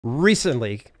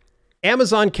Recently,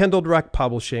 Amazon Kindle Direct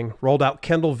Publishing rolled out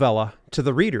Kindle Vella to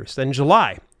the readers in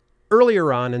July.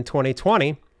 Earlier on in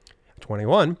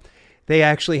 2021, they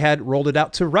actually had rolled it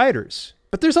out to writers.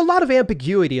 But there's a lot of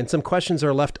ambiguity and some questions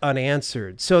are left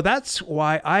unanswered. So that's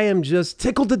why I am just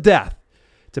tickled to death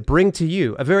to bring to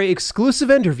you a very exclusive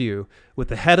interview with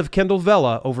the head of Kindle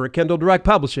Vella over at Kindle Direct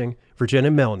Publishing, Virginia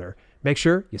Milner. Make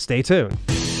sure you stay tuned.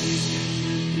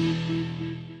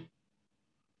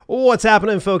 What's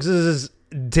happening, folks? This is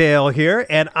Dale here,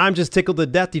 and I'm just tickled to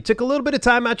death. You took a little bit of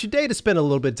time out your day to spend a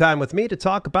little bit of time with me to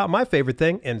talk about my favorite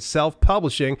thing in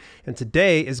self-publishing. And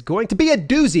today is going to be a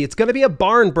doozy. It's going to be a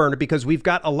barn burner because we've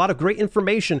got a lot of great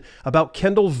information about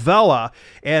Kindle Vella.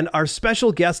 And our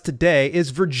special guest today is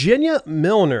Virginia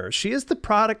Milner. She is the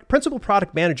principal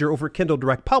product manager over at Kindle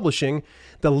Direct Publishing,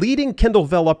 the leading Kindle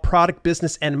Vella product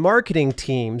business and marketing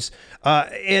teams.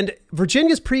 And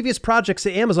Virginia's previous projects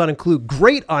at Amazon include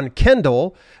Great on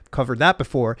Kindle, covered that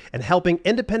before, and helping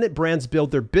independent brands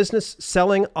build their business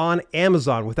selling on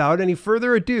Amazon. Without any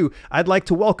further ado, I'd like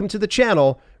to welcome to the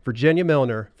channel, Virginia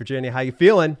Milner. Virginia, how you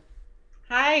feeling?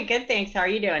 Hi, good, thanks. How are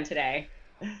you doing today?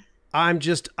 I'm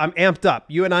amped up.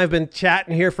 You and I have been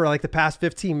chatting here for like the past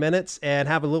 15 minutes and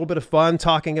have a little bit of fun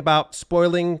talking about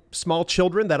spoiling small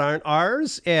children that aren't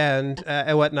ours and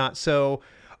whatnot. So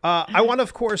I want to,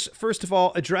 of course, first of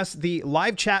all, address the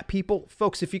live chat people.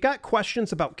 Folks, if you got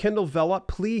questions about Kindle Vella,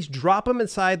 please drop them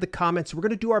inside the comments. We're going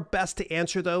to do our best to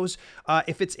answer those.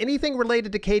 If it's anything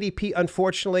related to KDP,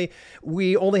 unfortunately,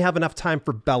 we only have enough time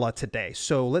for Bella today.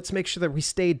 So let's make sure that we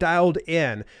stay dialed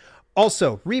in.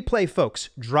 Also, replay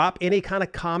folks, drop any kind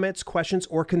of comments, questions,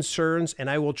 or concerns, and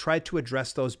I will try to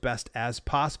address those best as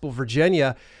possible.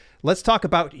 Virginia, let's talk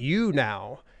about you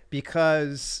now,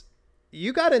 because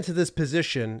you got into this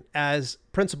position as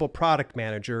principal product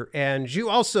manager, and you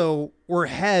also were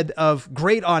head of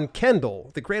Great on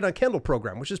Kindle, the Great on Kindle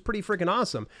program, which is pretty freaking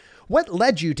awesome. What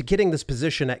led you to getting this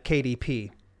position at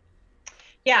KDP?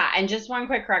 Yeah, and just one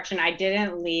quick correction. I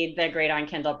didn't lead the Great on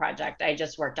Kindle project. I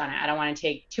just worked on it. I don't want to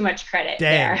take too much credit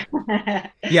there.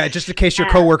 Yeah, just in case your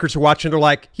coworkers are watching, they're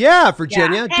like, yeah,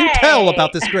 Virginia, yeah, do tell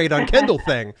about this Great on Kindle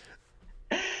thing.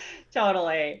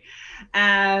 Totally.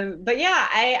 But yeah,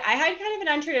 I had kind of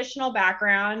an untraditional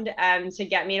background to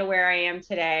get me to where I am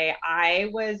today. I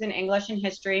was an English and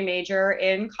history major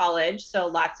in college, so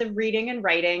lots of reading and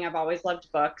writing. I've always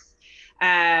loved books.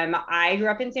 I grew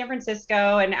up in San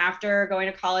Francisco, and after going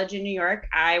to college in New York,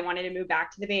 I wanted to move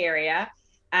back to the Bay Area.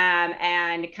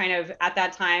 And kind of at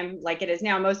that time, like it is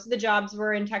now, most of the jobs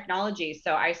were in technology.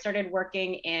 So I started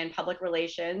working in public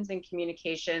relations and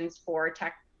communications for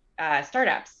tech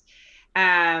startups.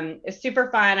 It's super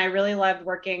fun. I really loved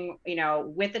working,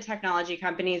 with the technology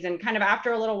companies, and kind of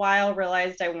after a little while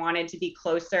realized I wanted to be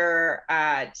closer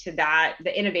to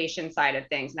the innovation side of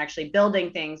things and actually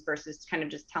building things versus kind of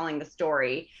just telling the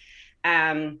story.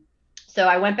 So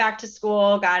I went back to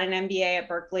school, got an MBA at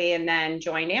Berkeley, and then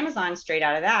joined Amazon straight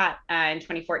out of that in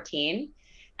 2014.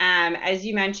 As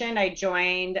you mentioned, I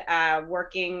joined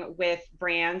working with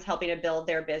brands, helping to build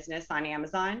their business on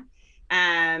Amazon.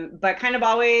 But kind of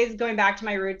always going back to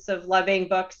my roots of loving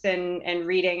books and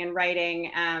reading and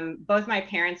writing. Both my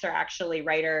parents are actually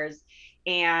writers,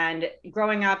 and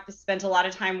growing up, spent a lot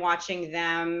of time watching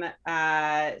them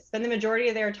spend the majority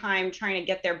of their time trying to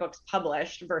get their books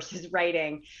published versus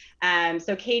writing.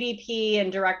 So KDP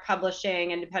and direct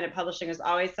publishing, independent publishing, is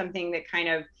always something that kind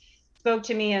of spoke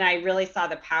to me, and I really saw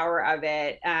the power of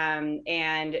it.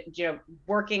 And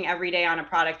working every day on a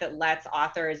product that lets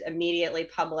authors immediately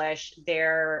publish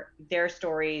their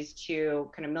stories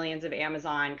to kind of millions of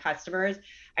Amazon customers,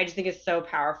 I just think is so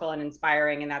powerful and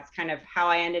inspiring. And that's kind of how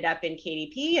I ended up in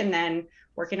KDP and then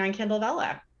working on Kindle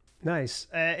Vella. Nice.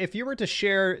 If you were to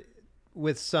share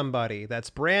with somebody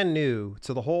that's brand new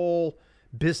to the whole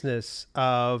business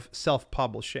of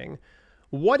self-publishing,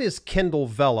 what is Kindle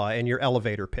Vella in your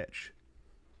elevator pitch?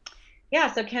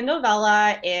 Yeah, so Kindle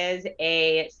Vella is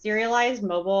a serialized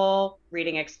mobile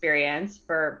reading experience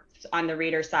on the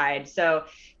reader side. So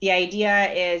the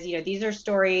idea is, these are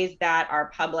stories that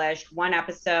are published one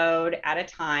episode at a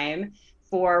time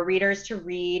for readers to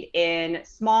read in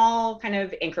small kind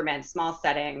of increments, small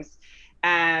settings.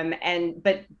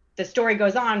 But the story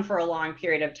goes on for a long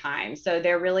period of time. So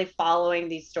they're really following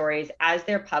these stories as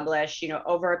they're published,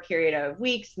 over a period of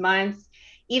weeks, months,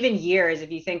 even years.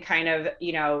 If you think kind of,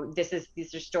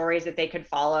 these are stories that they could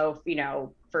follow,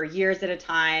 for years at a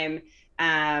time,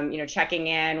 checking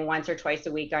in once or twice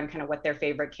a week on kind of what their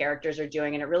favorite characters are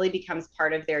doing. And it really becomes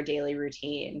part of their daily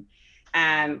routine.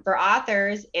 For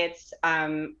authors, it's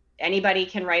anybody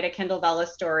can write a Kindle Vella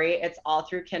story. It's all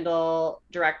through Kindle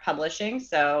Direct Publishing,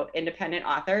 so independent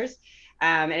authors.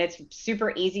 And it's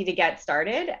super easy to get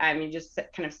started. You just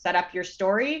kind of set up your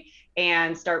story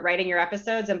and start writing your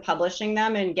episodes and publishing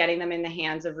them and getting them in the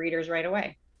hands of readers right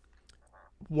away.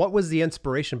 What was the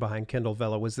inspiration behind Kindle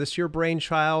Vella? Was this your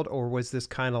brainchild, or was this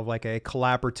kind of like a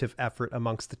collaborative effort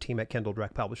amongst the team at Kindle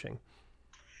Direct Publishing?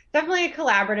 Definitely a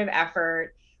collaborative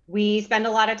effort. We spend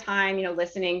a lot of time,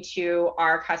 listening to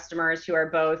our customers who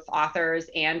are both authors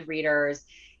and readers.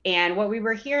 And what we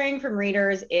were hearing from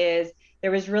readers is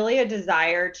there was really a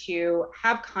desire to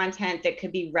have content that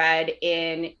could be read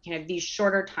in kind of these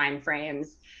shorter time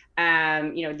frames.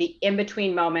 The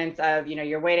in-between moments of,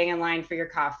 you're waiting in line for your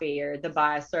coffee or the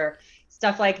bus or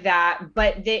stuff like that,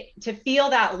 but to feel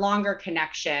that longer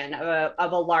connection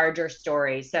of a larger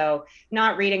story. So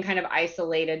not reading kind of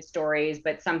isolated stories,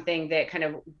 but something that kind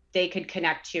of they could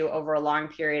connect to over a long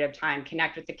period of time,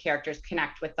 connect with the characters,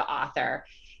 connect with the author.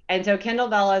 And so Kindle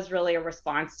Vella is really a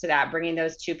response to that, bringing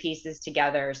those two pieces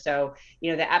together. So,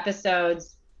 the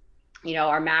episodes,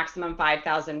 are maximum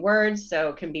 5,000 words, so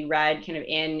it can be read kind of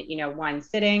in, one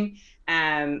sitting.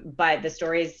 But the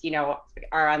stories,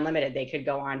 are unlimited. They could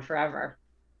go on forever.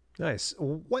 Nice.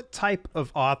 What type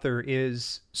of author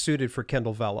is suited for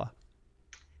Kindle Vella?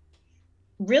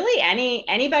 Really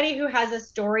anybody who has a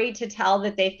story to tell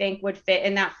that they think would fit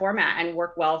in that format and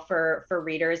work well for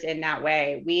readers in that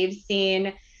way. We've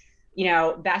seen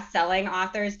best-selling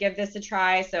authors give this a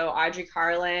try. So Audrey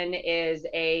Carlin is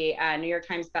a New York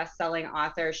Times best-selling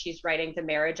author. She's writing The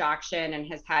Marriage Auction and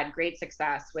has had great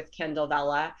success with Kindle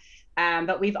Vella.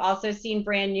 But we've also seen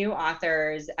brand new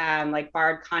authors like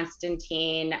Bard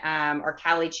Constantine or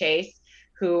Callie Chase,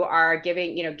 who are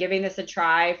giving this a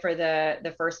try for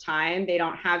the first time. They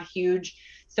don't have huge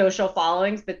social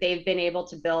followings, but they've been able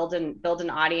to build an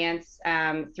audience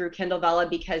through Kindle Vella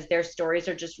because their stories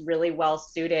are just really well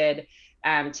suited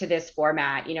to this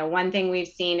format. One thing we've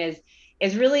seen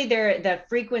is really the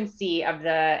frequency of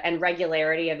and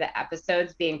regularity of the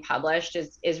episodes being published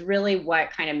is really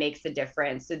what kind of makes the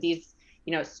difference. So these,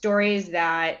 stories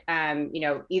that,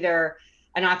 either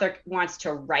an author wants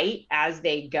to write as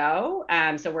they go.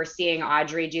 So we're seeing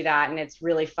Audrey do that, and it's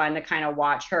really fun to kind of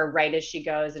watch her write as she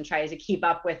goes and tries to keep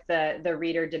up with the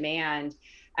reader demand.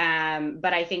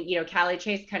 But I think, Callie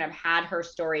Chase kind of had her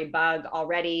story bug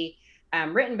already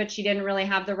written, but she didn't really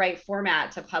have the right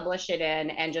format to publish it in.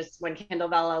 And just when Kindle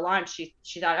Vella launched,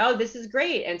 she thought, oh, this is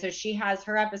great. And so she has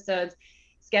her episodes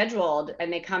scheduled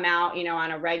and they come out,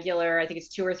 on a regular, I think it's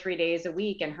 2 or 3 days a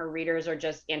week, and her readers are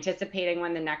just anticipating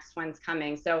when the next one's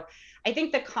coming. So I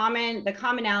think the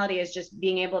commonality is just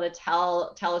being able to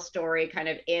tell a story kind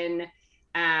of in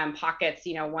pockets,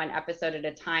 one episode at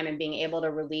a time, and being able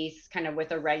to release kind of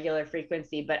with a regular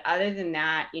frequency. But other than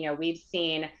that, we've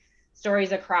seen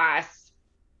stories across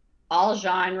all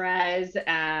genres,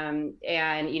 and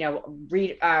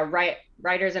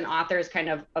writers and authors kind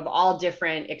of all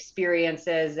different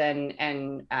experiences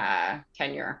and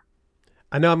tenure.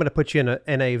 I know I'm going to put you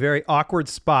in a very awkward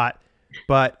spot,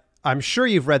 but I'm sure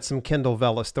you've read some Kindle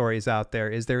Vella stories out there.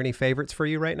 Is there any favorites for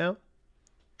you right now?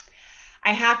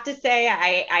 I have to say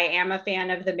I am a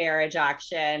fan of The Marriage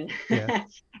Auction. Yeah.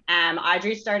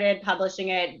 Audrey started publishing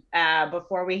it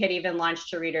before we had even launched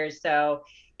to readers. So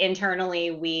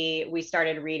internally, we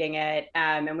started reading it,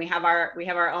 and we have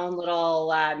our own little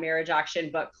Marriage Auction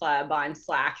book club on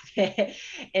Slack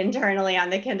internally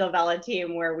on the Kindle Vella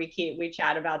team, where we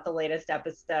chat about the latest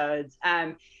episodes.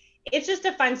 It's just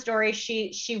a fun story.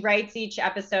 She writes each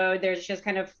episode. There's just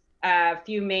kind of a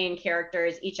few main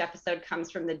characters. Each episode comes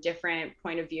from the different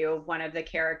point of view of one of the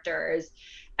characters.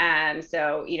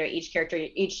 So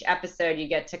each episode you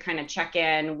get to kind of check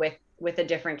in with a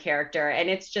different character, and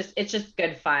it's just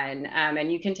good fun.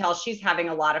 And you can tell she's having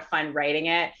a lot of fun writing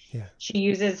it. Yeah. She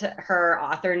uses her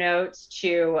author notes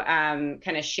to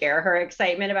kind of share her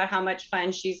excitement about how much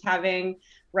fun she's having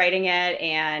writing it,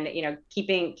 and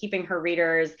keeping her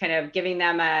readers, kind of giving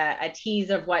them a tease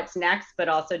of what's next, but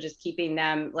also just keeping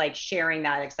them like sharing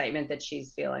that excitement that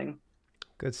she's feeling.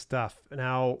 Good stuff.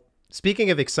 Now,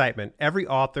 speaking of excitement, every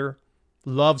author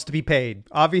loves to be paid.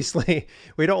 Obviously,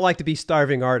 we don't like to be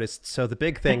starving artists. So the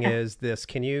big thing is this.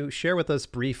 Can you share with us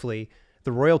briefly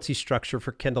the royalty structure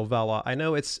for Kindle Vella? I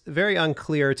know it's very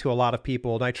unclear to a lot of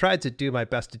people, and I tried to do my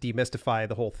best to demystify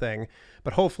the whole thing,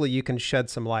 but hopefully you can shed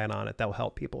some light on it that will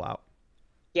help people out.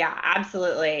 Yeah,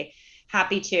 absolutely.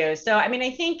 Happy to. So, I mean,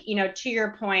 I think, to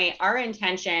your point, our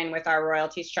intention with our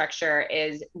royalty structure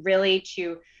is really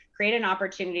to create an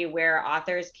opportunity where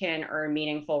authors can earn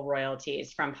meaningful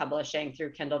royalties from publishing through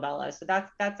Kindle Vella. So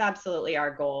that's absolutely our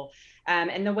goal.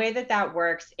 And the way that that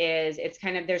works is it's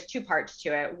kind of, there's two parts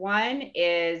to it. One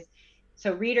is,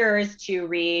 so readers to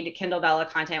read Kindle Vella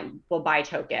content will buy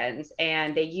tokens,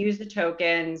 and they use the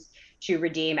tokens to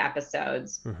redeem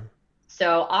episodes. Mm-hmm.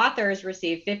 So authors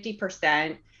receive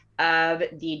 50% of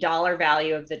the dollar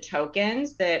value of the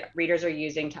tokens that readers are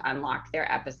using to unlock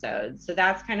their episodes. So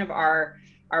that's kind of our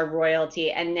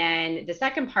royalty. And then the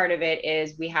second part of it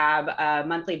is we have a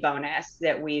monthly bonus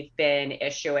that we've been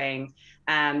issuing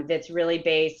that's really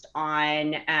based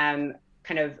on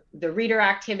kind of the reader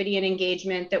activity and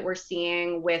engagement that we're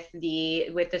seeing with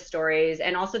the stories,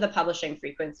 and also the publishing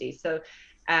frequency. So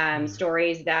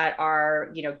stories that are,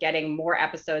 you know, getting more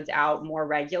episodes out more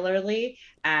regularly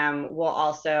will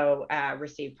also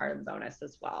receive part of the bonus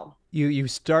as well. You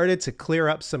started to clear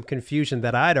up some confusion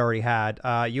that I'd already had.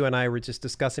 You and I were just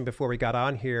discussing before we got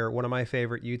on here. One of my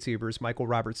favorite YouTubers, Michael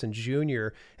Robertson Jr.,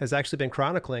 has actually been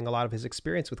chronicling a lot of his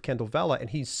experience with Kindle Vella,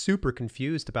 and he's super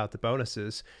confused about the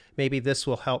bonuses. Maybe this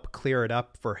will help clear it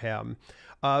up for him.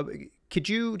 Could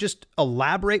you just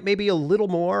elaborate maybe a little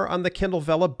more on the Kindle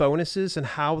Vella bonuses and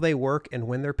how they work and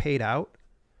when they're paid out?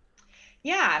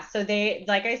 Yeah, so they,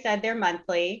 like I said, they're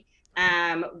monthly.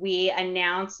 We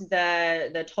announce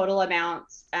the total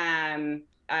amounts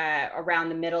around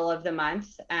the middle of the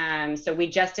month. So we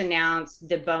just announced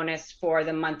the bonus for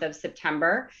the month of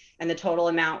September, and the total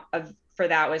amount for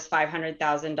that was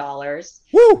 $500,000.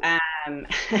 Woo!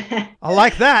 I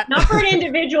like that. Not for an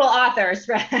individual author,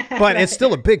 but it's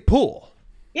still a big pool.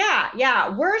 Yeah.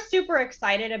 We're super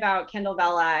excited about Kindle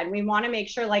Vella, and we want to make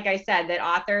sure, like I said, that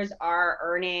authors are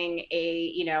earning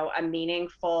a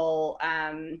meaningful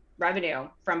revenue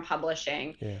from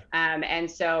publishing. Yeah. And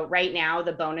so right now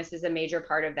the bonus is a major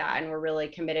part of that, and we're really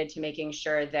committed to making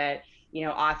sure that, you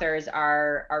know, authors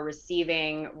are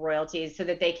receiving royalties so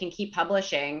that they can keep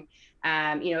publishing.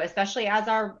 You know, especially as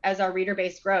our reader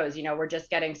base grows. You know, we're just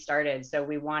getting started, so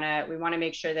we want to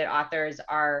make sure that authors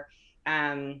are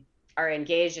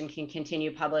engaged and can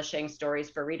continue publishing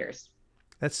stories for readers.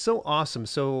 That's so awesome.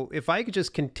 So if I could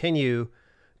just continue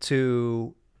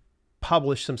to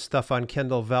publish some stuff on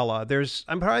Kindle Vella,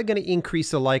 I'm probably going to increase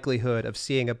the likelihood of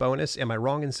seeing a bonus. Am I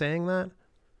wrong in saying that?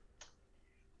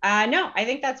 No, I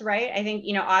think that's right. I think,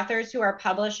 you know, authors who are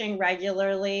publishing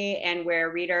regularly and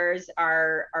where readers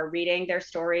are reading their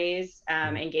stories,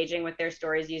 engaging with their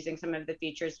stories using some of the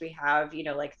features we have, you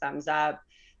know, like thumbs up,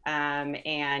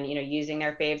 and, you know, using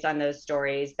their faves on those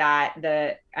stories, that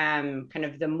the kind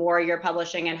of the more you're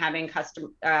publishing and having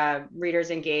readers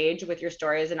engage with your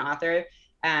story as an author,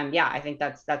 yeah, I think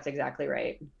that's exactly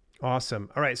right. Awesome.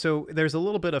 All right. So there's a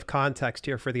little bit of context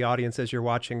here for the audience as you're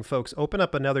watching. Folks, open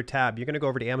up another tab. You're going to go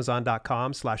over to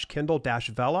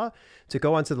amazon.com/Kindle-Vella to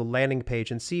go onto the landing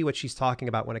page and see what she's talking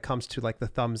about when it comes to like the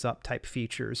thumbs up type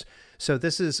features. So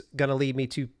this is going to lead me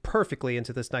to perfectly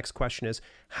into this next question is,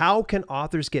 how can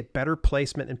authors get better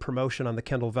placement and promotion on the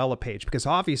Kindle Vella page? Because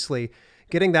obviously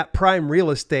getting that prime real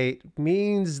estate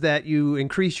means that you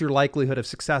increase your likelihood of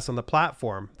success on the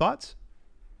platform. Thoughts?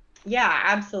 Yeah,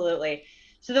 absolutely.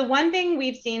 So the one thing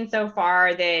we've seen so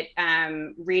far that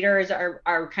readers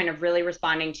are kind of really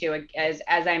responding to, as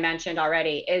I mentioned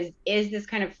already, is this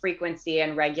kind of frequency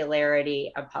and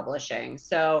regularity of publishing.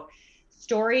 So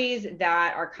stories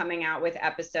that are coming out with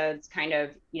episodes kind of,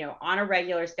 you know, on a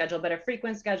regular schedule, but a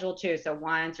frequent schedule too. So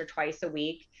once or twice a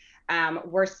week.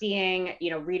 We're seeing, you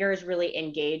know, readers really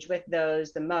engage with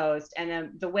those the most. And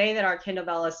then the way that our Kindle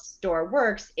Vella store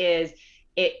works is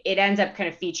it ends up kind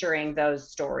of featuring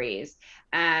those stories.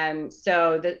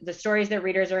 So the stories that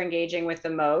readers are engaging with the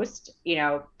most, you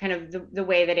know, kind of the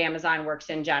way that Amazon works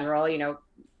in general, you know,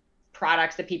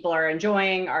 products that people are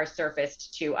enjoying are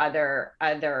surfaced to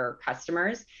other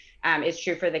customers. Is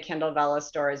true for the Kindle Vella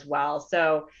store as well.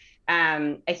 So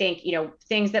I think, you know,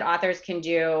 things that authors can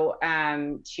do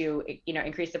to, you know,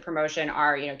 increase the promotion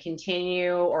are, you know,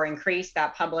 continue or increase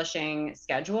that publishing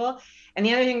schedule. And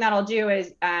the other thing that'll do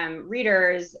is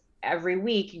readers every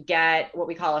week get what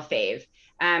we call a fave.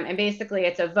 And basically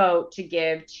it's a vote to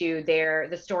give to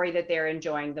the story that they're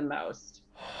enjoying the most.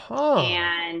 Oh.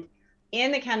 And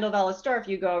in the Kindle Vella store, if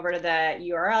you go over to the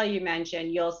URL you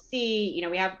mentioned, you'll see, you know,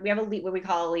 we have what we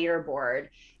call a leaderboard,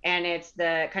 and it's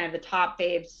the kind of the top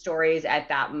fave stories at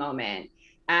that moment.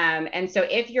 And so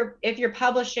if you're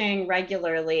publishing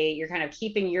regularly, you're kind of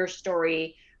keeping your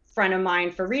story front of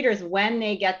mind for readers when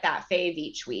they get that fave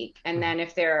each week. And then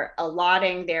if they're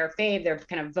allotting their fave, they're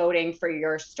kind of voting for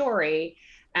your story.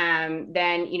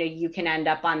 then, you can end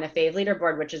up on the fave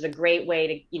leaderboard, which is a great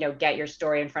way to, get your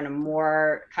story in front of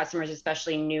more customers,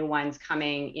 especially new ones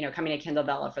coming to Kindle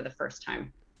Vella for the first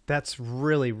time. That's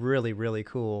really, really, really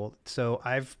cool. So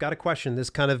I've got a question. This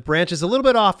kind of branches a little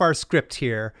bit off our script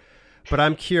here, but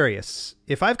I'm curious.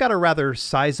 If I've got a rather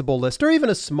sizable list or even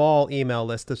a small email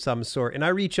list of some sort, and I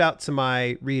reach out to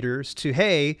my readers to,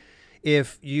 hey,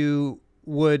 if you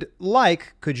would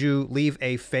like, could you leave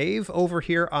a fave over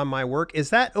here on my work? Is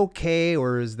that okay,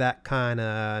 or is that kind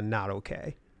of not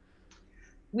okay?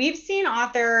 We've seen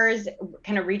authors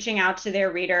kind of reaching out to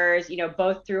their readers,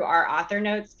 both through our author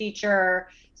notes feature,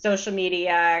 social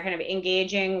media, kind of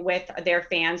engaging with their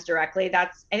fans directly. I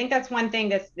think that's one thing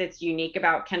that's unique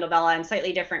about Kindle Vella and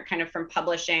slightly different kind of from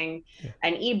publishing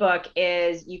an ebook,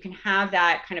 is you can have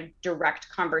that kind of direct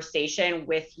conversation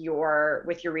with your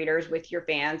readers, with your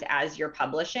fans as you're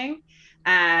publishing.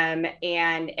 And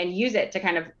use it to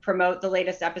kind of promote the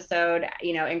latest episode,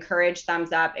 encourage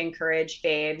thumbs up, encourage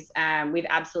faves. We've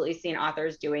absolutely seen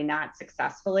authors doing that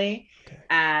successfully.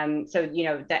 Okay. So,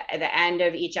 the end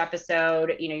of each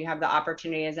episode, you have the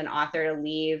opportunity as an author to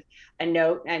leave a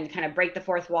note and kind of break the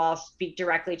fourth wall, speak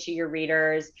directly to your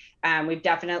readers. We've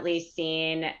definitely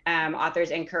seen authors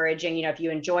encouraging, if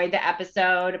you enjoyed the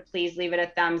episode, please leave it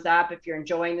a thumbs up. If you're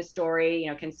enjoying the story,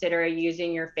 consider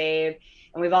using your fave.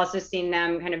 And we've also seen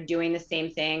them kind of doing the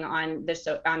same thing on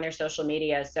their social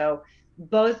media. So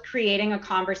both creating a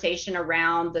conversation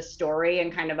around the story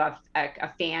and kind of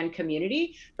a fan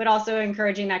community, but also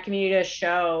encouraging that community to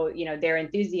show, their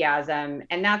enthusiasm.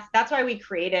 And that's why we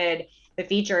created the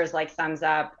features like thumbs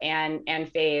up and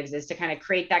faves, is to kind of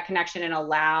create that connection and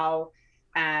allow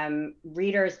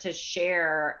readers to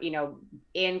share,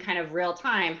 in kind of real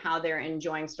time how they're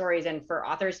enjoying stories, and for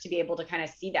authors to be able to kind of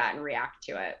see that and react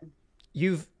to it.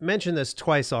 You've mentioned this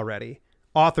twice already,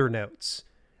 author notes.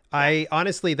 I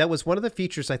honestly, that was one of the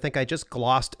features I think I just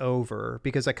glossed over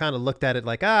because I kind of looked at it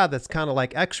like, that's kind of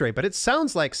like X-ray, but it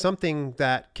sounds like something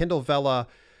that Kindle Vella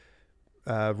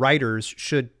writers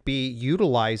should be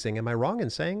utilizing. Am I wrong in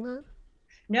saying that?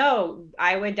 No,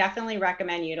 I would definitely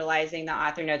recommend utilizing the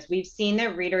author notes. We've seen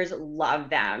that readers love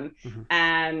them.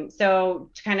 Mm-hmm. So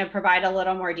to kind of provide a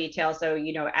little more detail. So,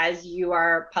 as you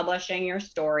are publishing your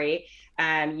story,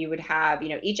 you would have,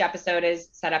 each episode is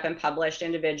set up and published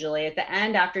individually. At the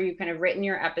end, after you've kind of written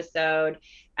your episode,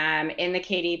 in the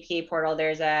KDP portal,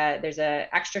 there's a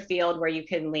extra field where you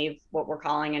can leave what we're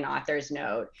calling an author's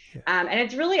note. Yeah. And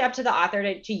it's really up to the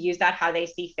author to use that how they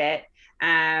see fit.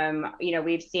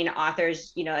 We've seen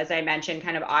authors, as I mentioned,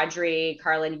 kind of Audrey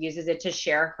Carlin uses it to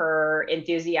share her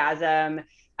enthusiasm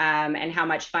and how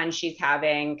much fun she's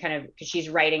having, kind of because she's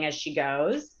writing as she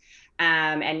goes.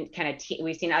 And kind of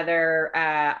we've seen other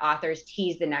authors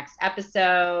tease the next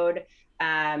episode,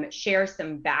 share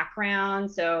some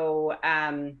background. So,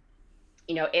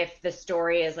 if the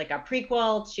story is like a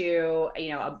prequel to,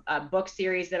 a book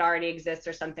series that already exists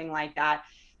or something like that,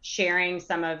 sharing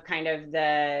some of kind of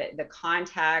the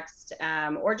context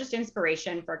or just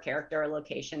inspiration for character or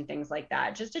location, things like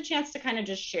that. Just a chance to kind of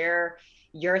just share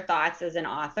your thoughts as an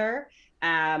author,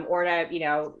 or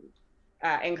to,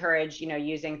 encourage,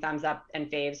 using thumbs up and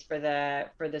faves for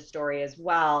the story as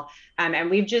well. And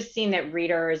we've just seen that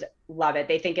readers love it.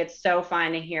 They think it's so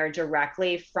fun to hear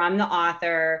directly from the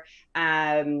author,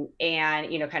 and,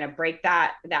 kind of break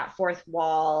that fourth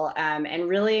wall, and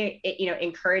really, it,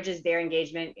 encourages their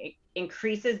engagement. It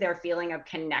increases their feeling of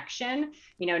connection,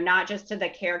 not just to the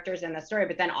characters in the story,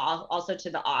 but then also to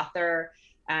the author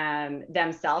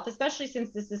themselves, especially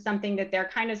since this is something that they're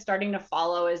kind of starting to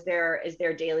follow as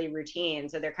their daily routine.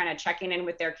 So they're kind of checking in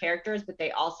with their characters, but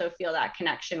they also feel that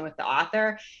connection with the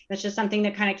author. It's just something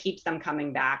that kind of keeps them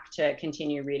coming back to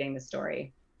continue reading the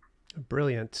story.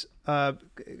 Brilliant. So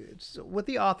with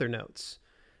the author notes,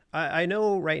 I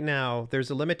know right now there's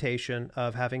a limitation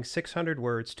of having 600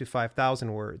 words to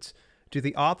 5,000 words. Do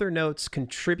the author notes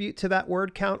contribute to that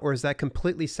word count, or is that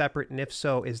completely separate? And if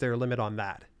so, is there a limit on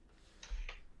that?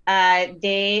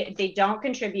 They don't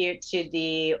contribute to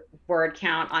the word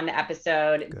count on the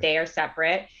episode. Good. They are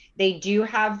separate. They do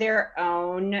have their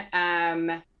own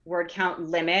word count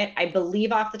limit. I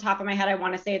believe off the top of my head, I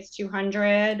want to say it's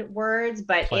 200 words,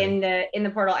 but in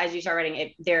the portal, as you start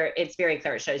writing it's very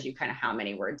clear. It shows you kind of how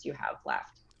many words you have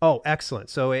left. Oh, excellent.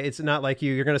 So it's not like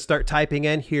you're going to start typing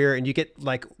in here and you get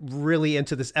like really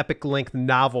into this epic length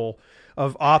novel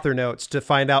of author notes to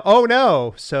find out, oh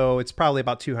no. So it's probably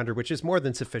about 200, which is more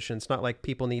than sufficient. It's not like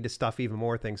people need to stuff even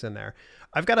more things in there.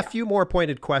 I've got a few more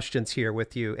pointed questions here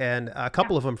with you, and a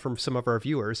couple of them from some of our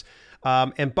viewers.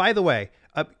 And by the way,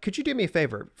 could you do me a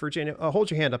favor, Virginia?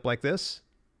 Hold your hand up like this.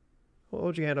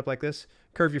 Hold your hand up like this.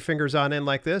 Curve your fingers on in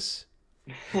like this.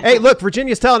 Hey, look,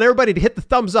 Virginia's telling everybody to hit the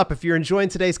thumbs up. If you're enjoying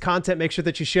today's content, make sure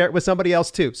that you share it with somebody else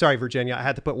too. Sorry, Virginia. I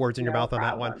had to put words in your mouth on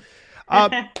that one.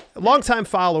 Longtime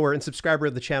follower and subscriber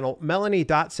of the channel,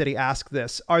 Melanie.City asked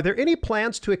this. Are there any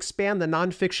plans to expand the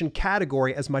nonfiction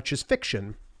category as much as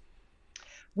fiction?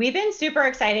 We've been super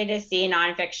excited to see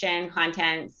nonfiction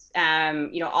contents,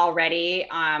 already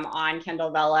on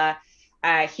Kindle Vella.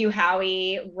 Hugh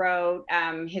Howey wrote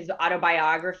his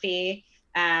autobiography,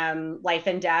 Life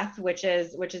and Death, which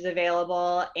is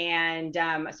available. And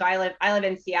so I live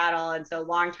in Seattle, and so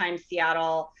longtime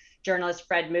Seattle journalist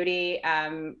Fred Moody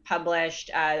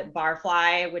published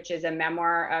Barfly, which is a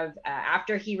memoir of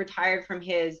after he retired from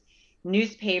his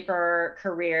newspaper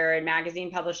career and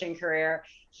magazine publishing career.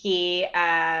 He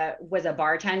was a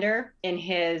bartender in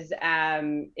his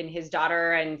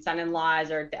daughter and son-in-law's,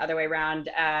 or the other way around,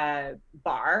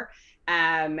 bar.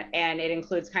 And it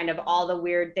includes kind of all the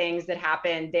weird things that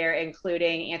happened there,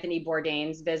 including Anthony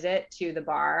Bourdain's visit to the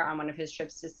bar on one of his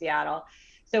trips to Seattle.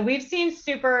 So we've seen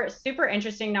super, super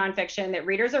interesting nonfiction that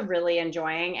readers are really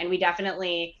enjoying. And we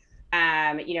definitely,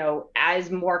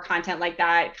 as more content like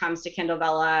that comes to Kindle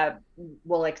Vella,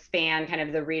 we'll expand kind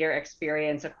of the reader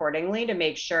experience accordingly to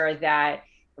make sure that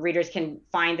readers can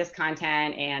find this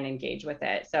content and engage with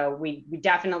it. So we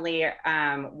definitely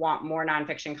want more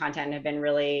nonfiction content and have been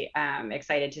really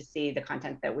excited to see the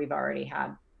content that we've already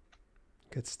had.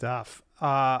 Good stuff.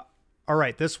 All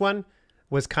right. This one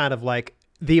was kind of like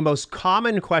the most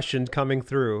common question coming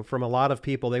through from a lot of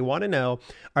people. They want to know,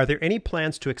 are there any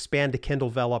plans to expand to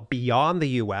Kindle Vella beyond the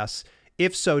US?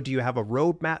 If so, do you have a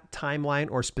roadmap,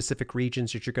 timeline, or specific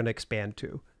regions that you're going to expand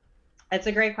to? That's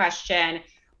a great question.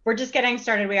 We're just getting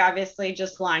started. We obviously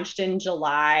just launched in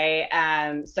July.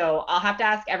 So I'll have to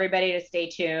ask everybody to stay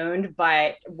tuned,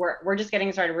 but we're just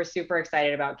getting started. We're super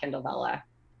excited about Kindle Vella.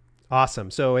 Awesome.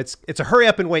 So it's a hurry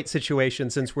up and wait situation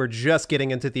since we're just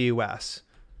getting into the US.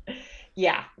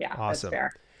 Yeah, awesome. That's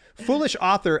fair. Foolish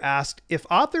Author asked, if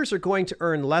authors are going to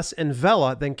earn less in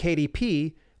Vella than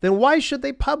KDP, then why should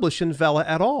they publish in Vella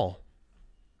at all?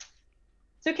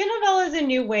 So Kindle Vella is a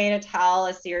new way to tell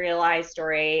a serialized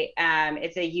story.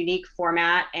 It's a unique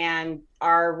format, and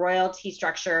our royalty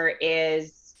structure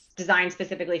is designed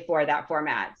specifically for that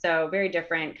format. So very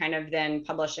different kind of than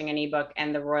publishing an ebook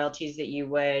and the royalties that you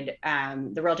would,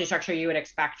 the royalty structure you would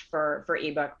expect for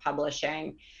ebook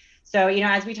publishing. So,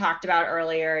 as we talked about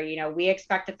earlier, we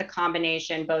expect that the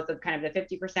combination, both of kind of the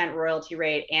 50% royalty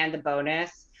rate and the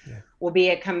bonus, will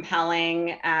be a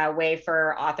compelling way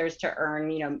for authors to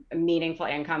earn, meaningful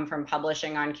income from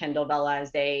publishing on Kindle Vella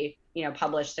as they,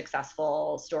 publish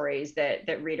successful stories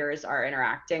that readers are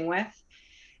interacting with.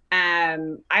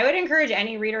 I would encourage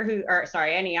any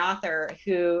any author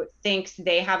who thinks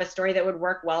they have a story that would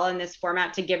work well in this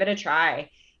format to give it a try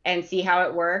and see how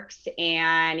it works,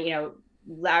 and,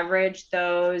 leverage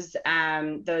those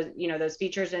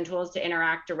features and tools to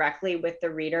interact directly with the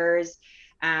readers,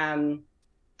 and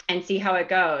see how it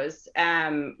goes.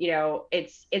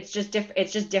 It's just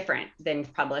different than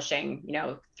publishing,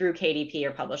 through KDP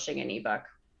or publishing an ebook.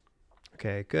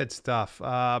 Okay, good stuff.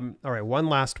 All right, one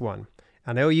last one.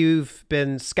 I know you've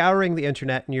been scouring the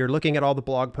internet and you're looking at all the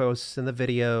blog posts and the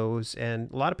videos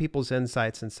and a lot of people's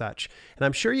insights and such. And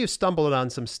I'm sure you've stumbled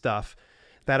on some stuff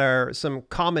that are some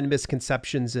common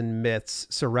misconceptions and myths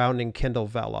surrounding Kindle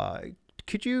Vella.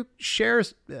 Could you share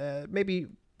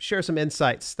some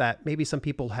insights that maybe some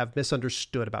people have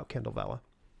misunderstood about Kindle Vella?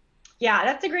 Yeah,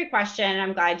 that's a great question.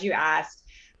 I'm glad you asked.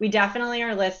 We definitely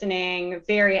are listening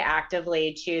very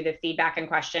actively to the feedback and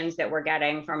questions that we're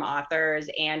getting from authors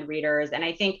and readers. And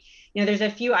I think, there's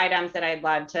a few items that I'd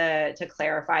love to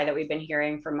clarify that we've been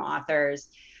hearing from authors.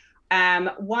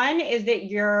 One is that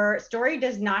your story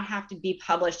does not have to be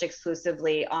published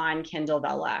exclusively on Kindle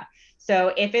Vella.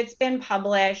 So if it's been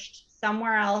published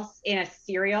somewhere else in a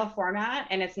serial format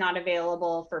and it's not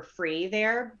available for free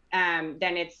there,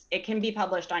 then it can be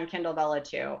published on Kindle Vella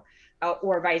too,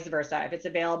 or vice versa. If it's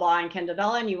available on Kindle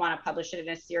Vella and you want to publish it in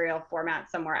a serial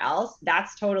format somewhere else,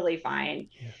 that's totally fine.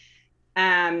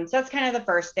 Yeah. So that's kind of the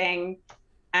first thing.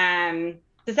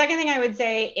 The second thing I would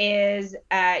say is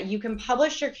you can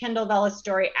publish your Kindle Vella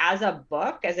story as a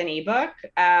book, as an ebook,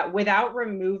 without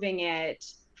removing it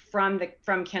from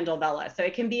Kindle Vella. So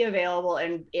it can be available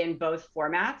in both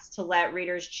formats to let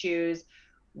readers choose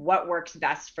what works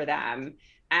best for them.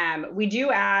 We do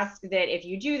ask that if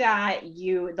you do that,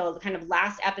 the kind of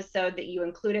last episode that you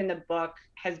include in the book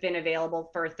has been available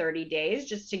for 30 days,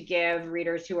 just to give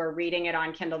readers who are reading it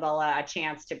on Kindle Vella a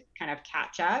chance to kind of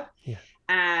catch up. Yeah.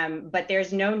 but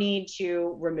there's no need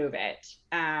to remove it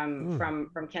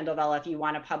from Kindle Vella if you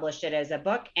want to publish it as a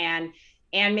book and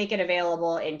make it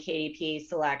available in KDP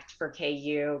Select for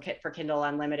KU, for Kindle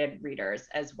Unlimited readers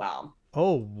as well.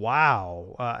 Oh,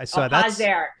 wow. So I'll pause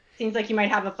there. Seems like you might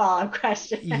have a follow-up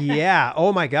question. Yeah.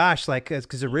 Oh my gosh. Like,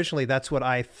 because originally that's what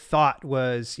I thought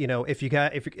was, you know, if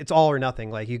it's all or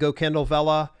nothing, like you go Kindle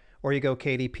Vella or you go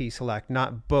KDP Select,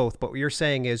 not both. But what you're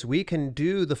saying is we can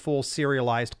do the full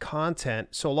serialized content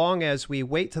so long as we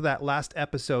wait till that last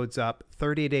episode's up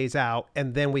 30 days out,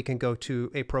 and then we can go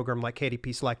to a program like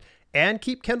KDP Select and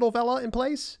keep Kindle Vella in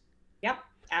place? Yep.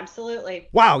 Absolutely.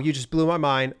 Wow, you just blew my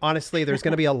mind. Honestly, there's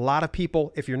going to be a lot of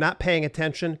people. If you're not paying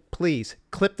attention, please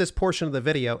clip this portion of the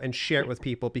video and share it with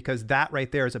people, because that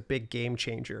right there is a big game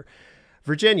changer.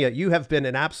 Virginia, you have been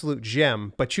an absolute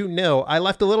gem, but you know, I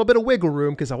left a little bit of wiggle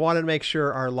room because I wanted to make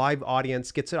sure our live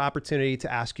audience gets an opportunity to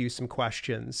ask you some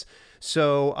questions.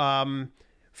 So,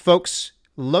 folks,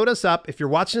 load us up. If you're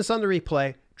watching this on the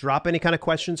replay, drop any kind of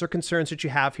questions or concerns that you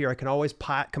have here. I can always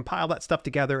compile that stuff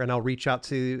together, and I'll reach out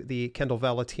to the Kindle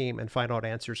Vella team and find out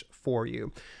answers for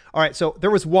you. All right, so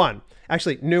there was one,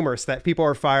 actually numerous, that people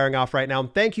are firing off right now.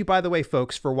 And thank you, by the way,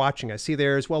 folks, for watching. I see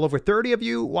there's well over 30 of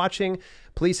you watching.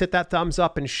 Please hit that thumbs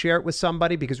up and share it with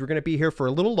somebody, because we're going to be here for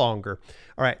a little longer.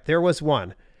 All right, there was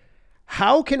one.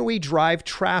 How can we drive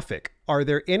traffic? Are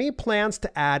there any plans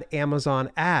to add Amazon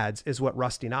ads, is what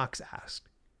Rusty Knox asked.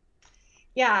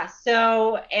 Yeah,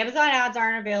 so Amazon ads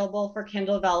aren't available for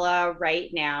Kindle Vella right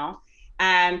now.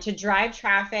 To drive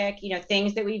traffic, you know,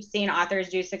 things that we've seen authors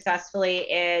do successfully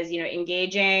is, you know,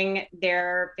 engaging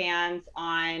their fans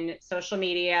on social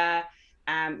media,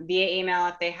 via email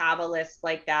if they have a list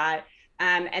like that,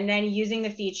 and then using the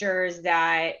features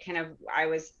that kind of I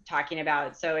was talking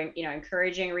about. So, you know,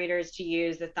 encouraging readers to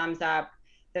use the thumbs up,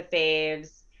 the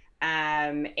faves,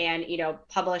 and, you know,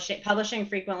 publishing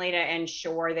frequently to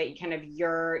ensure that kind of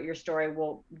your story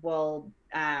will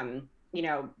you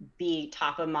know, be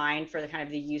top of mind for the kind of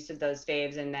the use of those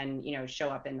faves, and then, you know, show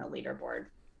up in the leaderboard.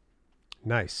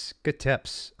 Nice. Good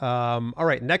tips. All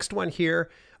right. Next one here.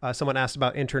 Someone asked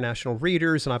about international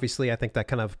readers, and obviously I think that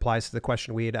kind of applies to the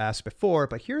question we had asked before,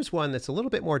 but here's one that's a little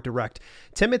bit more direct.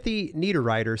 Timothy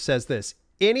Niederreiter says this: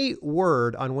 any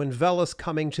word on when Vella's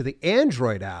coming to the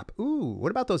Android app? Ooh,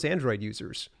 what about those Android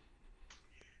users?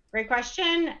 Great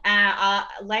question.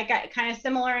 Like a kind of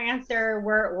similar answer.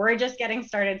 We're just getting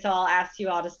started, so I'll ask you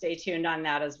all to stay tuned on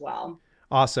that as well.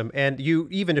 Awesome. And you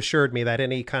even assured me that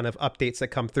any kind of updates that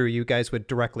come through, you guys would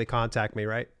directly contact me,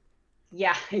 right?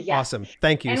 Yeah. Yeah. Awesome.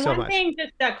 Thank you so much. And one thing,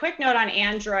 just a quick note on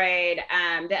Android,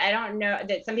 that I don't know,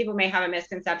 that some people may have a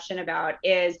misconception about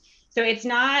is, so it's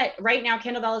not, right now,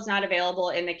 Kindle Vella is not available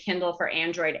in the Kindle for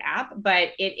Android app, but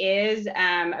it is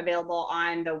available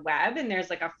on the web, and there's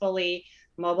like a fully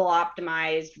mobile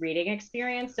optimized reading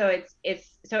experience. So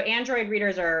so Android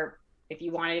readers are, if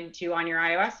you wanted to on your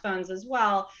iOS phones as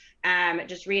well,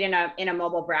 just read in a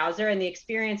mobile browser, and the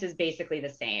experience is basically the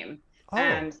same.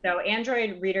 Oh. So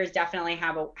Android readers definitely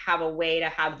have a way to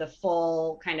have the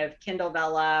full kind of Kindle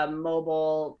Vella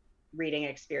mobile reading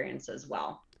experience as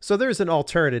well. So there's an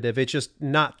alternative. It's just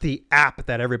not the app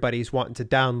that everybody's wanting to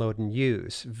download and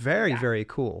use. Very, very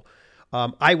cool.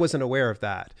 I wasn't aware of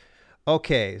that.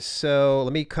 Okay, so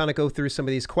let me kind of go through some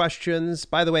of these questions.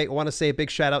 By the way, I want to say a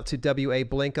big shout out to W.A.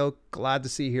 Blinko. Glad to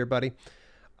see you here, buddy.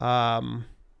 Okay,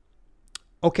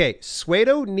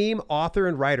 Suedo Neem, author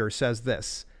and writer, says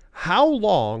this: how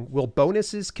long will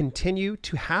bonuses continue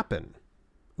to happen?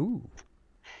 Ooh.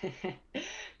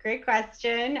 Great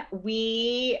question.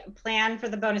 We plan for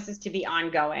the bonuses to be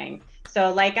ongoing.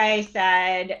 So like I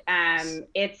said,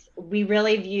 we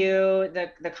really view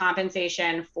the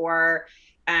compensation for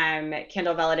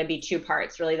Kindle Vella to be two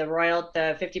parts, really the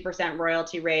 50%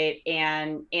 royalty rate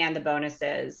and the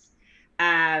bonuses.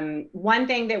 One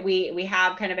thing that we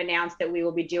have kind of announced that we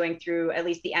will be doing through at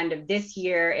least the end of this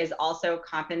year is also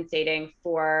compensating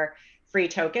for free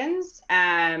tokens.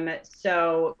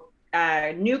 So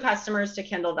new customers to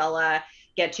Kindle Vella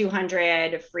get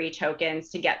 200 free tokens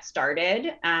to get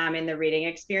started in the reading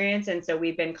experience. And so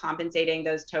we've been compensating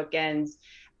those tokens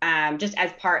just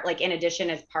as part, like in addition,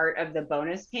 as part of the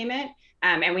bonus payment.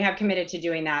 And we have committed to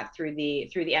doing that through the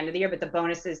end of the year. But the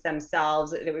bonuses themselves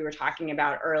that we were talking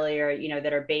about earlier, you know,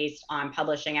 that are based on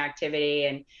publishing activity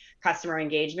and customer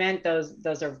engagement,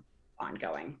 those are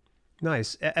ongoing.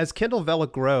 Nice. As Kindle Vella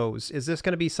grows, is this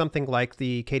going to be something like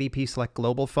the KDP Select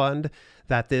Global Fund,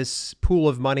 that this pool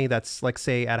of money that's, like,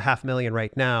 say, at $500,000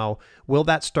 right now, will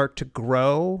that start to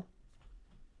grow?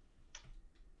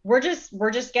 we're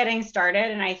just getting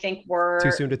started, and I think Too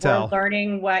we're soon to we're tell.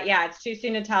 learning what yeah, it's too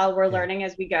soon to tell. We're Yeah. learning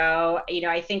as we go.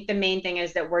 I think the main thing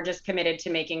is that we're just committed to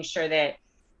making sure that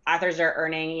authors are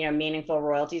earning, meaningful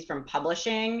royalties from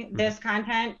publishing Mhm. this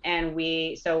content, and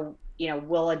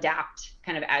we'll adapt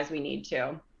kind of as we need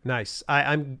to. Nice.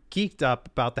 I'm geeked up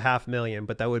about the 500,000,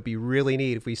 but that would be really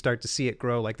neat if we start to see it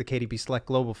grow like the KDP Select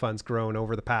Global Fund's grown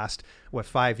over the past,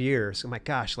 5 years. Oh my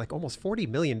gosh, like almost $40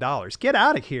 million. Get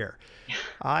out of here.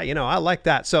 I like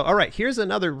that. So, all right, here's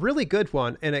another really good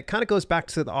one. And it kind of goes back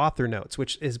to the author notes,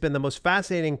 which has been the most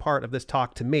fascinating part of this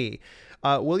talk to me.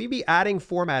 Will you be adding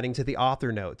formatting to the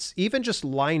author notes? Even just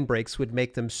line breaks would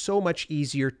make them so much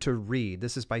easier to read.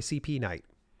 This is by CP Knight.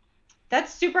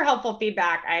 That's super helpful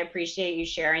feedback. I appreciate you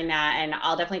sharing that, and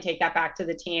I'll definitely take that back to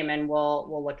the team, and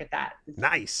we'll look at that.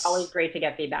 It's always Nice. great to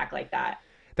get feedback like that.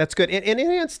 That's good. And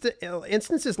in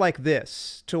instances like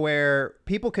this, to where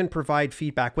people can provide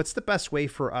feedback, what's the best way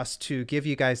for us to give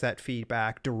you guys that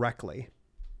feedback directly?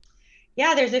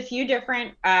 Yeah, there's a few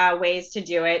different ways to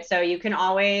do it. So you can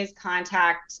always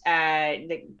contact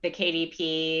the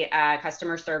KDP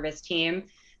customer service team.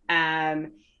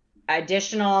 Um,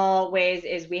 Additional ways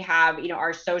is we have,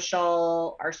 our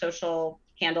social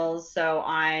handles. So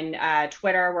on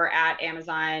Twitter, we're at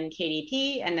Amazon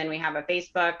KDP, and then we have a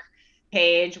Facebook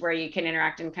page where you can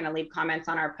interact and kind of leave comments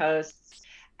on our posts.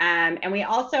 And we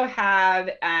also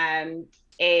have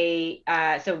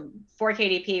so for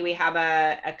KDP, we have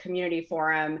a community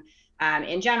forum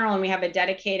in general, and we have a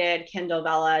dedicated Kindle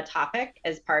Vella topic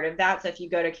as part of that. So if you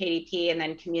go to KDP and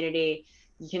then community,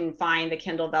 you can find the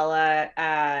Kindle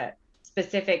Vella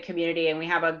specific community, and we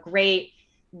have a great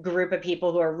group of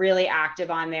people who are really active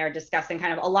on there discussing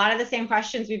kind of a lot of the same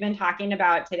questions we've been talking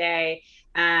about today.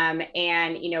 And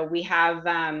we have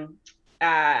a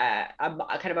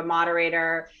kind of a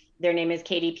moderator. Their name is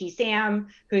KDP Sam,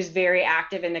 who's very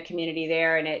active in the community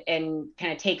there, and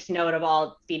kind of takes note of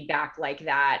all feedback like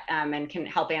that, and can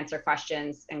help answer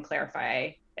questions and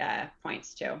clarify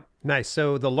points too. Nice.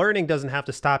 So the learning doesn't have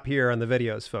to stop here on the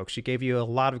videos, folks. She gave you a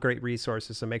lot of great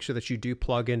resources, so make sure that you do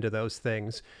plug into those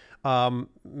things.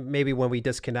 Maybe when we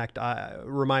disconnect,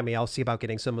 remind me, I'll see about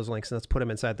getting some of those links, and let's put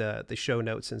them inside the show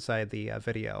notes inside the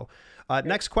video.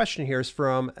 Next question here is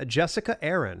from Jessica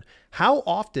Aaron. How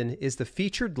often is the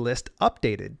featured list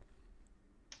updated?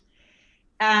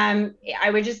 I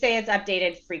would just say it's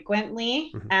updated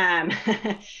frequently.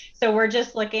 So we're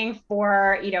just looking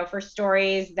for, for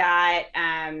stories that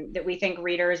that we think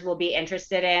readers will be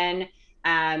interested in,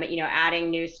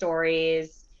 adding new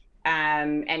stories,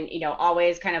 and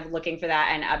always kind of looking for that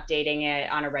and updating it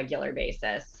on a regular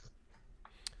basis.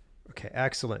 Okay,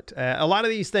 excellent. A lot of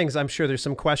these things, I'm sure there's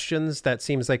some questions that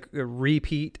seems like a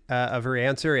repeat of her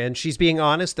answer, and she's being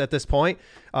honest at this point.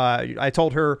 I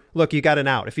told her, look, you got an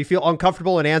out. If you feel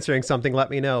uncomfortable in answering something, let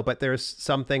me know. But there's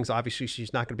some things, obviously,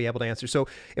 she's not going to be able to answer. So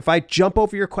if I jump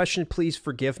over your question, please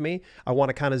forgive me. I want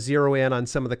to kind of zero in on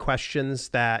some of the questions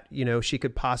that, she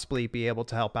could possibly be able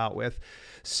to help out with.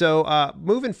 So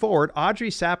moving forward,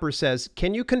 Audrey Sapper says,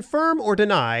 can you confirm or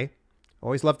deny,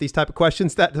 always love these type of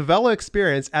questions, that the Vella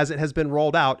experience as it has been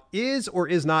rolled out is or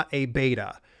is not a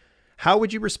beta? How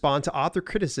would you respond to author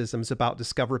criticisms about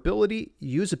discoverability,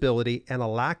 usability, and a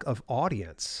lack of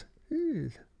audience?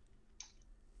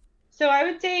 So I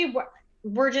would say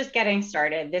we're just getting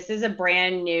started. This is a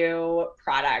brand new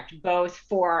product, both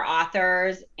for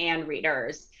authors and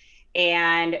readers.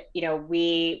 And,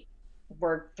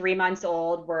 we're 3 months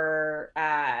old. We're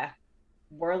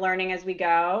learning as we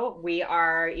go. We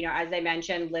are, as I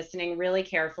mentioned, listening really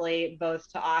carefully, both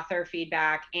to author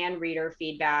feedback and reader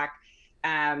feedback,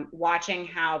 watching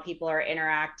how people are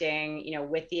interacting,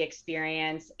 with the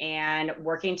experience, and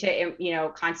working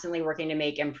to, constantly working to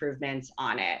make improvements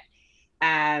on it.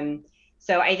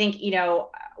 So I think,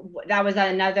 that was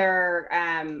another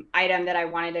item that I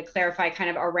wanted to clarify kind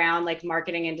of around like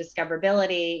marketing and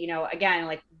discoverability. Again,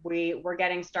 like we're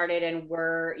getting started, and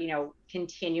we're,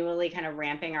 continually kind of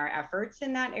ramping our efforts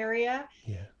in that area.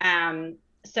 Yeah.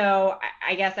 So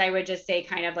I guess I would just say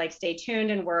kind of like stay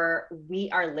tuned, and we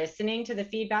are listening to the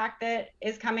feedback that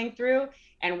is coming through,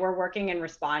 and we're working and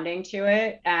responding to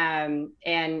it. And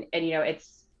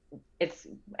it's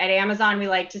at Amazon, we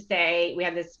like to say, we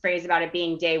have this phrase about it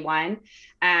being day one.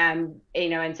 And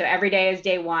so every day is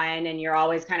day one, and you're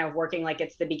always kind of working like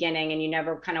it's the beginning, and you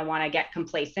never kind of want to get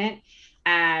complacent.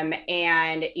 And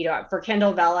for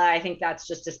Kindle Vella, I think that's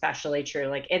just especially true.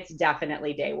 Like it's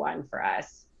definitely day one for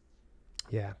us.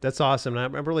 Yeah, that's awesome.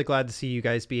 And I'm really glad to see you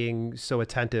guys being so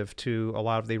attentive to a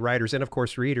lot of the writers and, of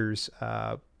course, readers'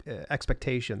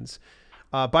 expectations.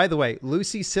 By the way,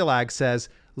 Lucy Sillag says,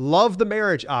 Love the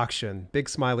marriage auction. Big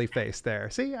smiley face there.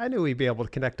 See, I knew we'd be able to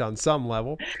connect on some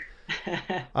level.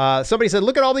 Somebody said,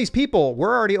 look at all these people.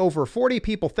 We're already over 40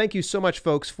 people. Thank you so much,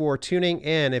 folks, for tuning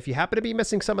in. If you happen to be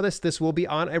missing some of this, this will be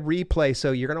on a replay.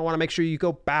 So you're going to want to make sure you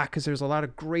go back because there's a lot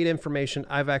of great information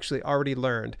I've actually already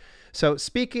learned. So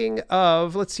speaking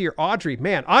of, let's see here, Audrey.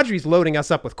 Man, Audrey's loading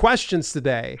us up with questions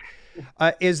today.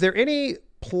 Is there any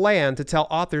plan to tell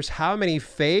authors how many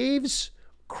faves,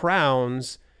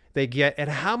 crowns they get and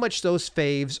how much those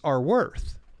faves are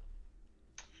worth?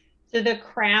 So the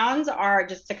crowns are,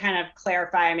 just to kind of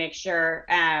clarify and make sure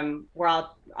we're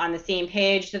all on the same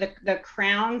page. So the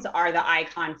crowns are the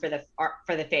icon for the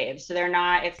faves. So they're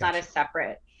not, it's not a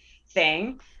separate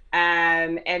thing.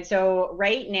 And so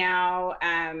right now,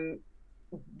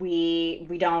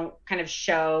 we don't kind of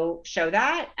show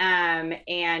that. And,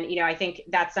 I think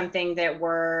that's something that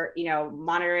we're,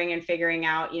 monitoring and figuring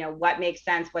out, what makes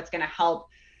sense, what's going to help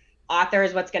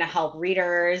authors, what's going to help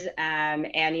readers. And,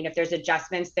 if there's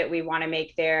adjustments that we want to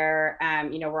make there,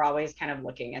 we're always kind of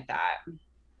looking at that.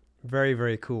 Very,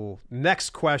 very cool.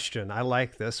 Next question. I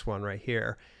like this one right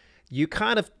here. You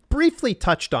kind of briefly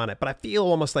touched on it, but I feel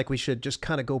almost like we should just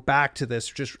kind of go back to this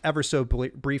just ever so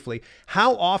briefly.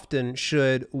 How often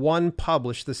should one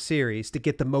publish the series to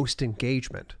get the most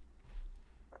engagement?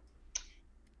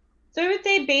 So I would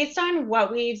say based on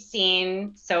what we've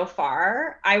seen so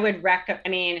far, I would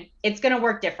it's going to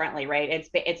work differently, right?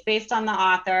 It's based on the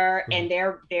author and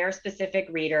their specific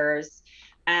readers.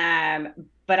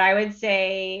 But I would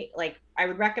say, I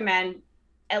would recommend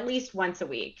at least once a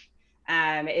week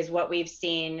is what we've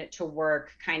seen to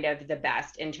work kind of the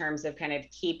best in terms of kind of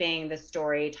keeping the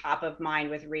story top of mind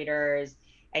with readers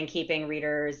and keeping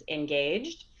readers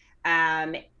engaged.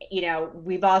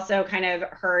 We've also kind of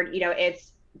heard,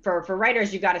 it's, for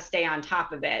writers, you've got to stay on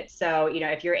top of it. So,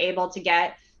 if you're able to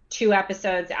get 2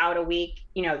 episodes out a week,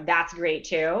 that's great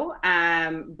too.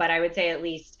 But I would say at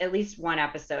least 1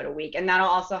 episode a week. And that'll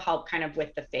also help kind of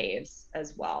with the faves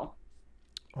as well.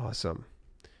 Awesome.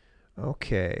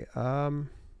 Okay.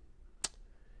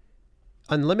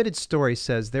 Unlimited Story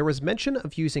says there was mention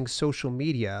of using social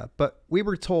media, but we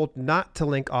were told not to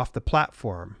link off the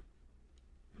platform.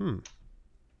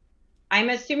 I'm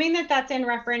assuming that that's in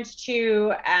reference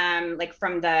to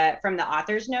from the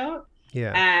author's note.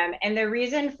 Yeah. And the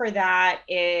reason for that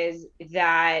is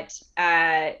that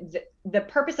the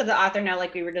purpose of the author note,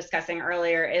 like we were discussing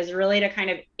earlier, is really to kind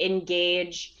of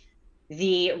engage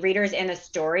the readers in the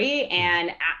story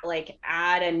and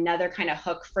add another kind of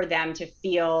hook for them to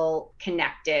feel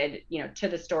connected, to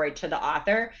the story, to the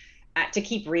author, to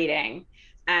keep reading.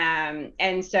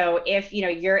 And so if,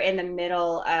 you're in the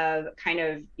middle of kind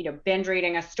of, binge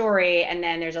reading a story and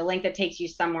then there's a link that takes you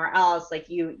somewhere else,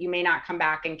 you may not come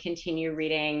back and continue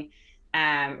reading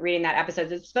that episode.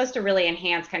 It's supposed to really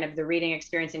enhance kind of the reading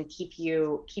experience and keep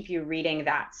you reading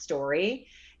that story.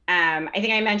 I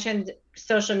think I mentioned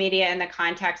social media in the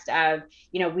context of,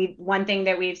 one thing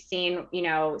that we've seen,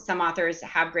 some authors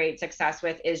have great success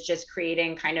with is just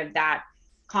creating kind of that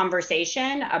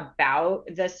conversation about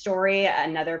the story,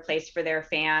 another place for their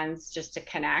fans just to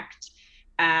connect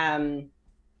and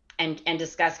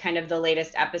discuss kind of the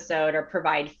latest episode or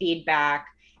provide feedback.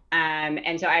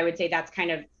 And so I would say that's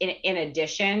kind of in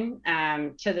addition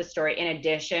to the story, in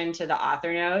addition to the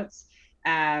author notes,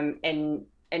 and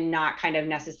not kind of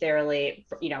necessarily,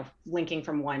 linking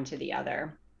from one to the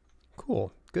other.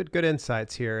 Cool. Good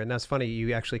insights here. And that's funny.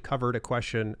 You actually covered a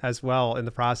question as well in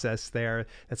the process there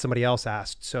that somebody else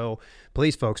asked. So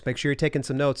please, folks, make sure you're taking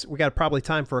some notes. We got probably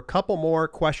time for a couple more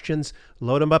questions.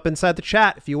 Load them up inside the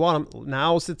chat if you want them.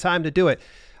 Now's the time to do it.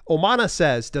 Omana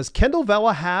says, does Kindle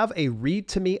Vella have a read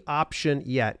to me option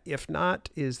yet? If not,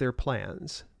 is there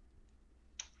plans?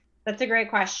 That's a great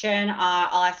question.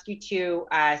 I'll ask you to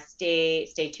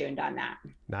stay tuned on that.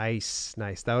 Nice.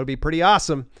 That would be pretty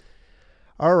awesome.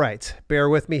 All right, bear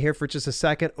with me here for just a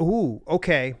second. Ooh,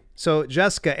 okay. So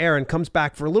Jessica Aaron comes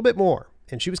back for a little bit more,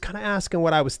 and she was kind of asking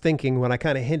what I was thinking when I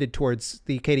kind of hinted towards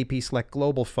the KDP Select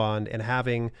Global Fund and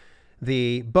having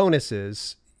the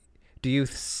bonuses. Do you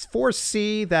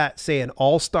foresee that, say, an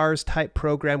All-Stars type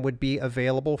program would be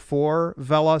available for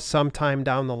Vella sometime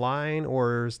down the line,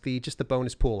 or is just the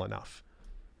bonus pool enough?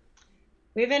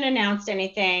 We haven't announced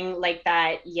anything like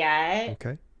that yet.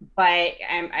 Okay. But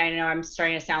I know I'm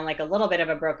starting to sound like a little bit of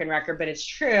a broken record, but it's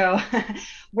true.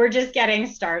 We're just getting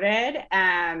started.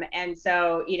 And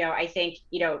so, I think,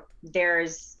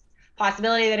 there's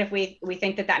possibility that if we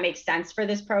think that makes sense for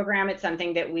this program, it's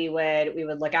something that we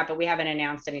would look at, but we haven't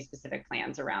announced any specific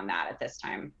plans around that at this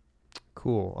time.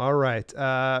 Cool. All right.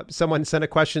 Someone sent a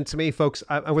question to me, folks.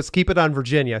 I was keep it on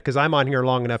Virginia because I'm on here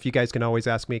long enough. You guys can always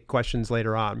ask me questions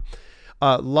later on.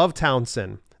 Love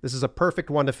Townsend. This is a perfect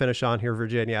one to finish on here,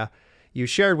 Virginia. You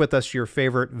shared with us your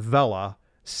favorite Vella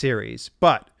series,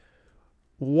 but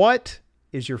what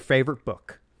is your favorite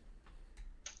book?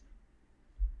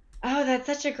 Oh, that's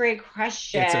such a great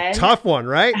question. It's a tough one,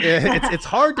 right? It's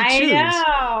hard to choose.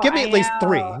 I know. Give me at least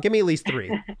three. Give me at least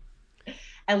three.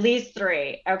 At least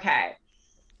three. Okay.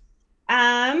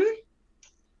 I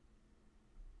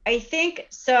think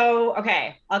so.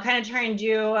 Okay. I'll kind of try and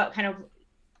do kind of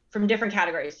from different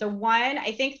categories. So one,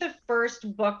 I think the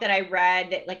first book that I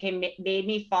read that like made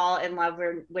me fall in love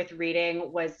with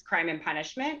reading was Crime and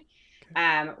Punishment.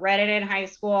 Read it in high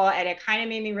school, and it kind of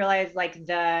made me realize like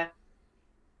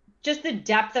just the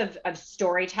depth of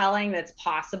storytelling that's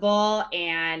possible,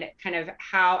 and kind of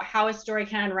how a story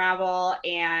can unravel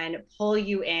and pull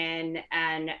you in,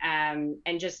 and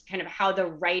just kind of how the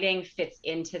writing fits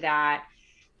into that.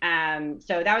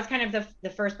 So that was kind of the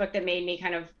first book that made me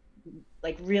kind of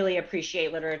like really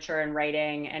appreciate literature and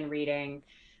writing and reading.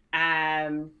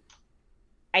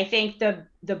 I think the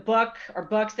book or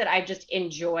books that I just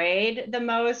enjoyed the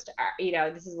most are,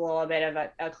 this is a little bit of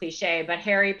a cliche, but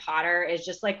Harry Potter is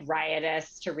just like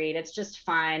riotous to read. It's just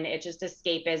fun. It's just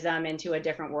escapism into a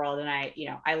different world. And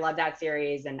I love that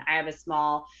series, and I have a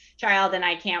small child and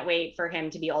I can't wait for him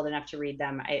to be old enough to read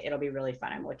them. It'll be really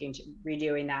fun. I'm looking to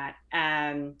redoing that,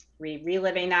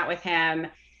 reliving that with him.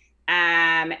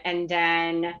 And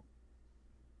then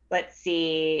let's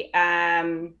see,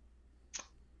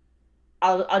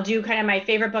 I'll do kind of my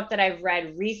favorite book that I've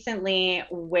read recently,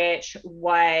 which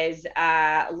was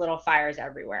Little Fires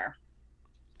Everywhere.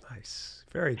 Nice.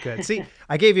 Very good. See,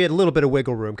 I gave you a little bit of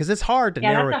wiggle room because it's hard to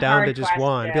narrow it down to just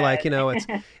one. Be like,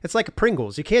 it's like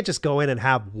Pringles. You can't just go in and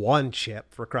have one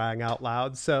chip, for crying out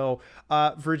loud. So,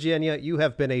 Virginia, you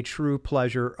have been a true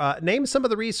pleasure. Name some of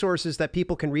the resources that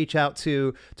people can reach out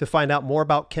to find out more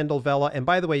about Kindle Vella. And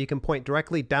by the way, you can point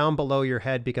directly down below your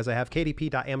head because I have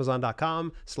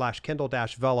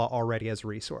kdp.amazon.com/Kindle-Vella already as a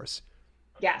resource.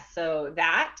 Yes. So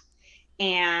that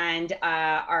and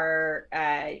our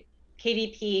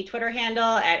KDP Twitter handle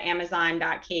at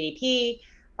amazon.kdp,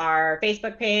 our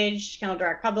Facebook page, Kindle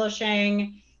Direct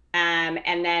Publishing,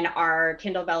 and then our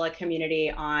Kindle Vella community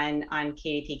on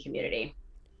KDP Community.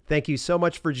 Thank you so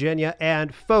much, Virginia.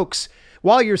 And folks,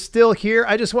 while you're still here,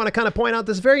 I just want to kind of point out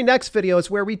this very next video is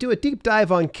where we do a deep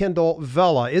dive on Kindle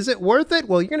Vella. Is it worth it?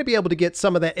 Well, you're going to be able to get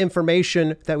some of that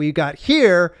information that we got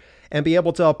here and be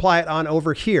able to apply it on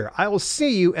over here. I will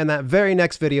see you in that very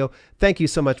next video. Thank you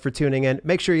so much for tuning in.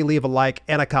 Make sure you leave a like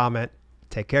and a comment.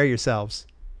 Take care of yourselves.